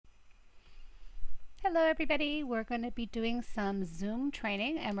Hello everybody, we're going to be doing some Zoom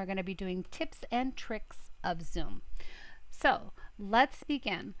training and we're going to be doing tips and tricks of Zoom. So let's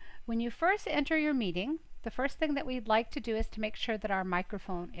begin. When you first enter your meeting, the first thing that we'd like to do is to make sure that our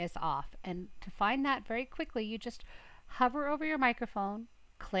microphone is off. And to find that very quickly, you just hover over your microphone,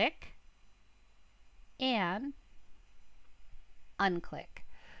 click, and unclick.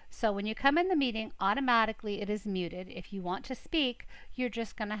 So when you come in the meeting, automatically it is muted. If you want to speak, you're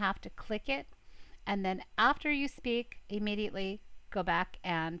just going to have to click it. And then after you speak, immediately go back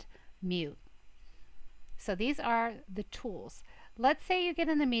and mute. So these are the tools. Let's say you get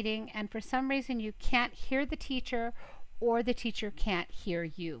in the meeting and for some reason you can't hear the teacher or the teacher can't hear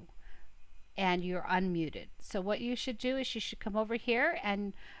you and you're unmuted. So what you should do is you should come over here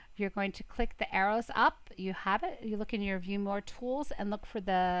and you're going to click the arrows up. You have it. You look in your view more tools and look for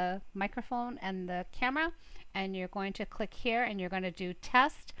the microphone and the camera, and you're going to click here and you're going to do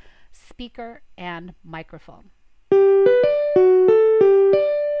test, speaker, and microphone.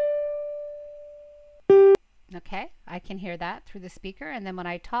 Okay, I can hear that through the speaker, and then when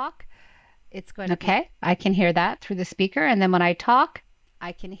I talk, it's going to I can hear that through the speaker, and then when I talk,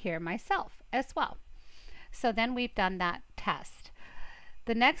 I can hear myself as well. So then we've done that test.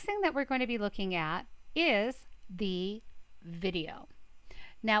 The next thing that we're going to be looking at is the video.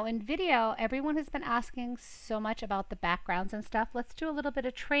 Now in video, everyone has been asking so much about the backgrounds and stuff. Let's do a little bit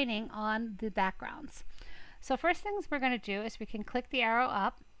of training on the backgrounds. So first things we're going to do is we can click the arrow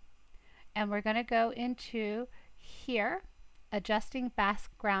up and we're going to go into here, adjusting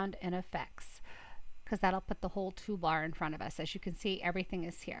background and effects, because that'll put the whole toolbar in front of us. As you can see, everything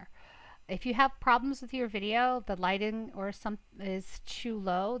is here. If you have problems with your video, the lighting or some is too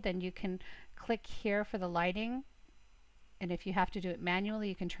low, then you can click here for the lighting. And if you have to do it manually,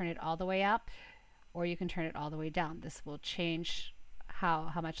 you can turn it all the way up or you can turn it all the way down. This will change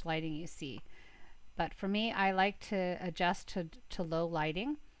how much lighting you see. But for me, I like to adjust to low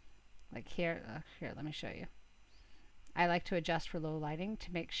lighting. Like here, let me show you. I like to adjust for low lighting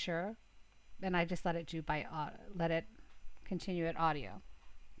to make sure. And I just let it do by, let it continue at audio.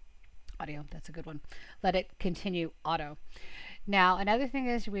 Audio, that's a good one. Let it continue auto. Now another thing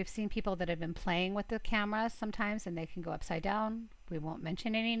is we've seen people that have been playing with the camera sometimes and they can go upside down. We won't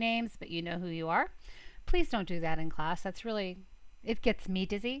mention any names, but you know who you are. Please don't do that in class. That's really, it gets me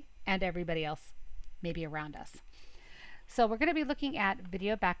dizzy and everybody else maybe around us. So we're going to be looking at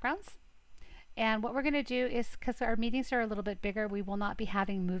video backgrounds. And what we're going to do is, because our meetings are a little bit bigger, we will not be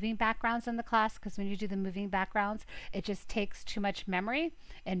having moving backgrounds in the class, because when you do the moving backgrounds, it just takes too much memory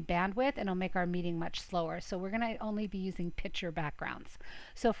and bandwidth and it'll make our meeting much slower. So we're going to only be using picture backgrounds.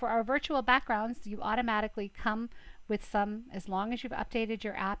 So for our virtual backgrounds, you automatically come with some, as long as you've updated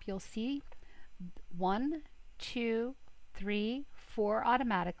your app, you'll see 1, 2, 3, 4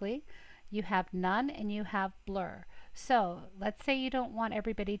 automatically. You have none and you have blur. So let's say you don't want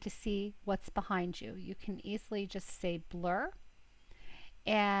everybody to see what's behind you. You can easily just say blur.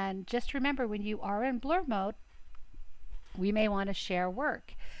 And just remember, when you are in blur mode, we may want to share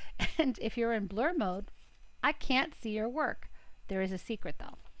work. And if you're in blur mode, I can't see your work. There is a secret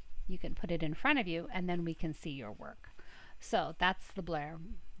though. You can put it in front of you and then we can see your work. So that's the blur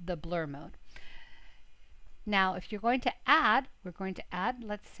mode. Now if you're going to add, we're going to add,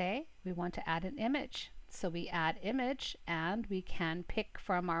 let's say we want to add an image. So we add image and we can pick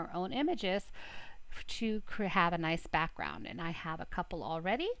from our own images to have a nice background. And I have a couple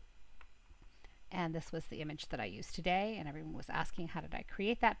already. And this was the image that I used today. And everyone was asking, how did I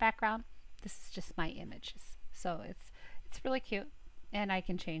create that background? This is just my images. So it's really cute and I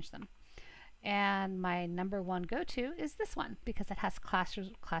can change them. And my number one go-to is this one because it has class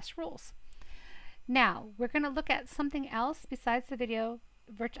rules. Now we're going to look at something else besides the video.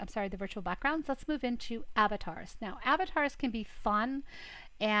 The virtual backgrounds. Let's move into avatars. Now avatars can be fun,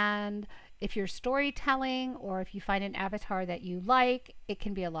 and if you're storytelling or if you find an avatar that you like, it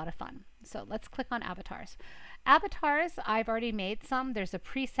can be a lot of fun. So let's click on avatars. Avatars, I've already made some. There's a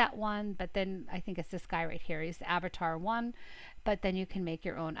preset one, but then I think it's this guy right here. He's the avatar one, but then you can make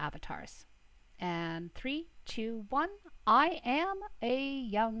your own avatars. And 3, 2, 1. I am a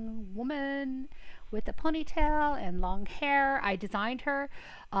young woman with a ponytail and long hair. I designed her.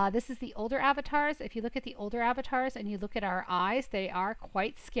 This is the older avatars. If you look at the older avatars and you look at our eyes, they are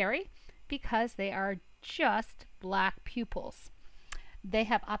quite scary because they are just black pupils. They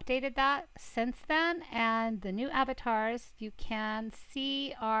have updated that since then, and the new avatars you can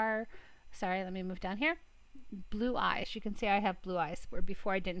see are, sorry, let me move down here, blue eyes. You can see I have blue eyes, where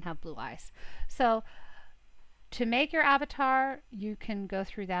before I didn't have blue eyes. So to make your avatar, you can go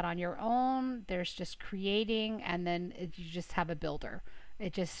through that on your own. There's just creating, and then you just have a builder.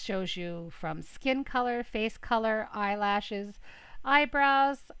 It just shows you from skin color, face color, eyelashes,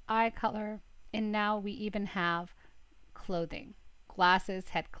 eyebrows, eye color, and now we even have clothing, glasses,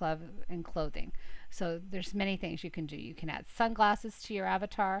 head club, and clothing. So there's many things you can do. You can add sunglasses to your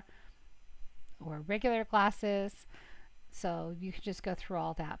avatar or regular glasses. So you can just go through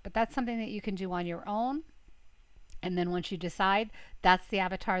all that. But that's something that you can do on your own. And then once you decide that's the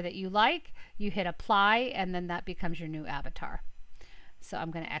avatar that you like, you hit apply, and then that becomes your new avatar. So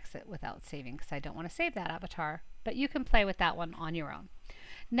I'm going to exit without saving because I don't want to save that avatar. But you can play with that one on your own.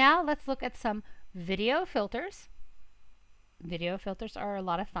 Now let's look at some video filters. Video filters are a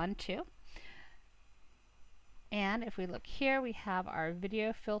lot of fun too. And if we look here, we have our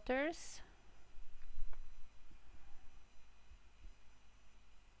video filters.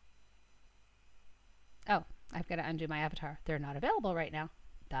 Oh, I've got to undo my avatar. They're not available right now.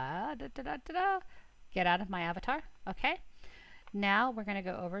 Da, da, da, da, da, da. Get out of my avatar. Okay. Now we're going to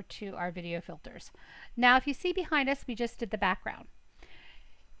go over to our video filters. Now if you see behind us, we just did the background.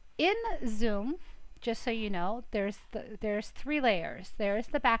 In Zoom, just so you know, there's 3 layers. There's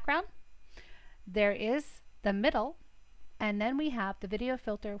the background, there is the middle, and then we have the video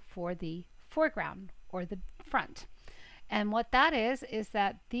filter for the foreground or the front. And what that is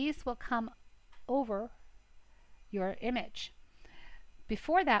that these will come over your image.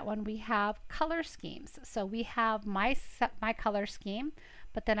 Before that one, we have color schemes. So we have my color scheme,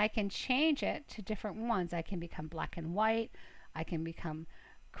 but then I can change it to different ones. I can become black and white. I can become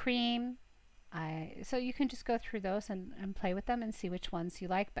cream. So you can just go through those and play with them and see which ones you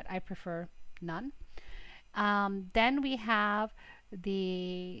like, but I prefer none. Then we have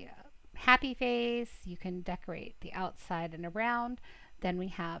the happy face. You can decorate the outside and around. Then we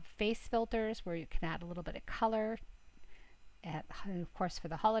have face filters where you can add a little bit of color. And of course, for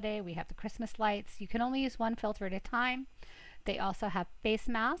the holiday, we have the Christmas lights. You can only use one filter at a time. They also have face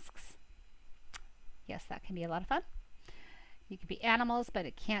masks. Yes, that can be a lot of fun. You can be animals, but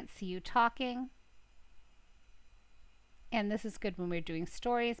it can't see you talking. And this is good when we're doing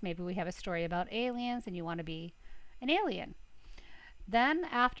stories. Maybe we have a story about aliens and you want to be an alien. Then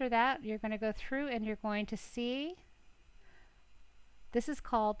after that, you're going to go through and you're going to see, this is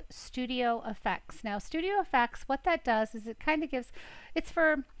called Studio Effects. Now, Studio Effects, what that does is it kind of gives, it's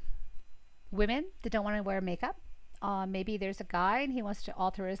for women that don't want to wear makeup. Maybe there's a guy and he wants to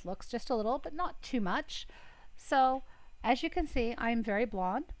alter his looks just a little, but not too much. So, as you can see, I'm very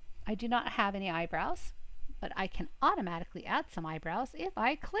blonde. I do not have any eyebrows, but I can automatically add some eyebrows if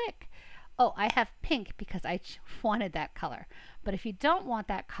I click. Oh, I have pink because I wanted that color. But if you don't want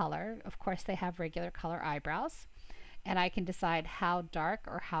that color, of course, they have regular color eyebrows. And I can decide how dark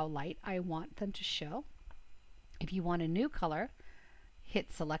or how light I want them to show. If you want a new color,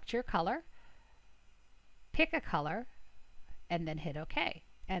 hit select your color, pick a color, and then hit OK.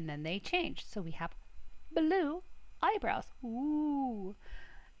 And then they change. So we have blue eyebrows. Ooh.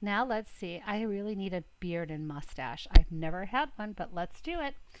 Now let's see. I really need a beard and mustache. I've never had one, but let's do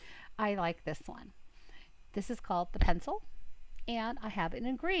it. I like this one. This is called the pencil, and I have it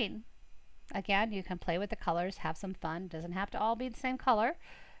in green. Again, you can play with the colors, have some fun. Doesn't have to all be the same color.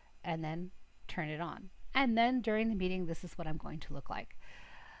 And then turn it on. And then during the meeting, this is what I'm going to look like.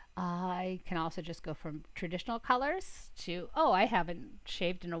 I can also just go from traditional colors to, oh, I haven't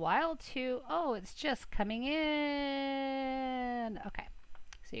shaved in a while, to, oh, it's just coming in. Okay,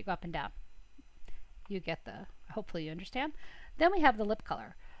 so you go up and down. You get the, hopefully you understand. Then we have the lip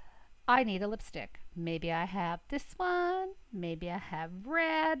color. I need a lipstick. Maybe I have this one. Maybe I have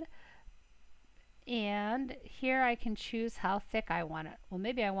red. And here I can choose how thick I want it. Well,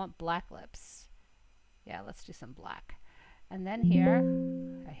 maybe I want black lips. Yeah, let's do some black. And then here,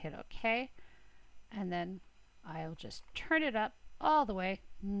 I hit OK. And then I'll just turn it up all the way.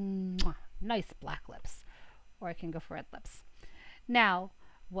 Mwah, nice black lips. Or I can go for red lips. Now,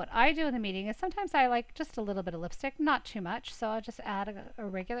 what I do in the meeting is sometimes I like just a little bit of lipstick, not too much. So I'll just add a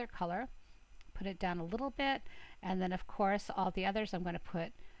regular color, put it down a little bit. And then, of course, all the others I'm going to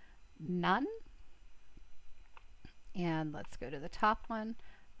put none. And let's go to the top one.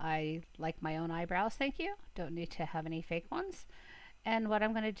 I like my own eyebrows, thank you. Don't need to have any fake ones. And what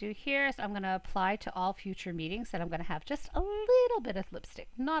I'm going to do here is I'm going to apply to all future meetings that I'm going to have just a little bit of lipstick,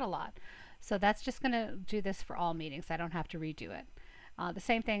 not a lot. So that's just going to do this for all meetings. I don't have to redo it. The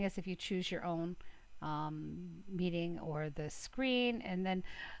same thing as if you choose your own meeting or the screen. And then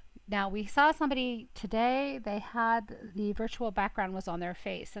now we saw somebody today, they had the virtual background was on their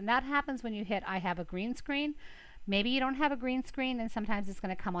face. And that happens when you hit I have a green screen. Maybe you don't have a green screen and sometimes it's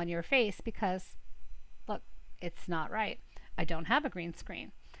going to come on your face because, look, it's not right. I don't have a green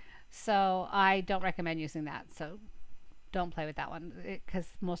screen. So I don't recommend using that. So don't play with that one because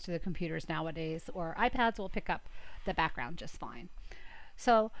most of the computers nowadays or iPads will pick up the background just fine.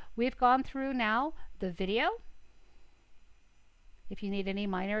 So we've gone through now the video. If you need any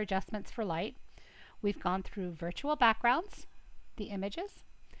minor adjustments for light, we've gone through virtual backgrounds, the images.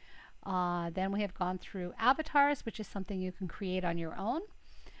 Then we have gone through avatars, which is something you can create on your own.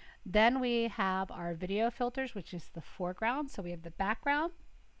 Then we have our video filters, which is the foreground. So we have the background,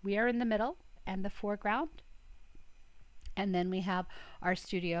 we are in the middle, and the foreground. And then we have our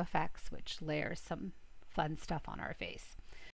studio effects, which layers some fun stuff on our face.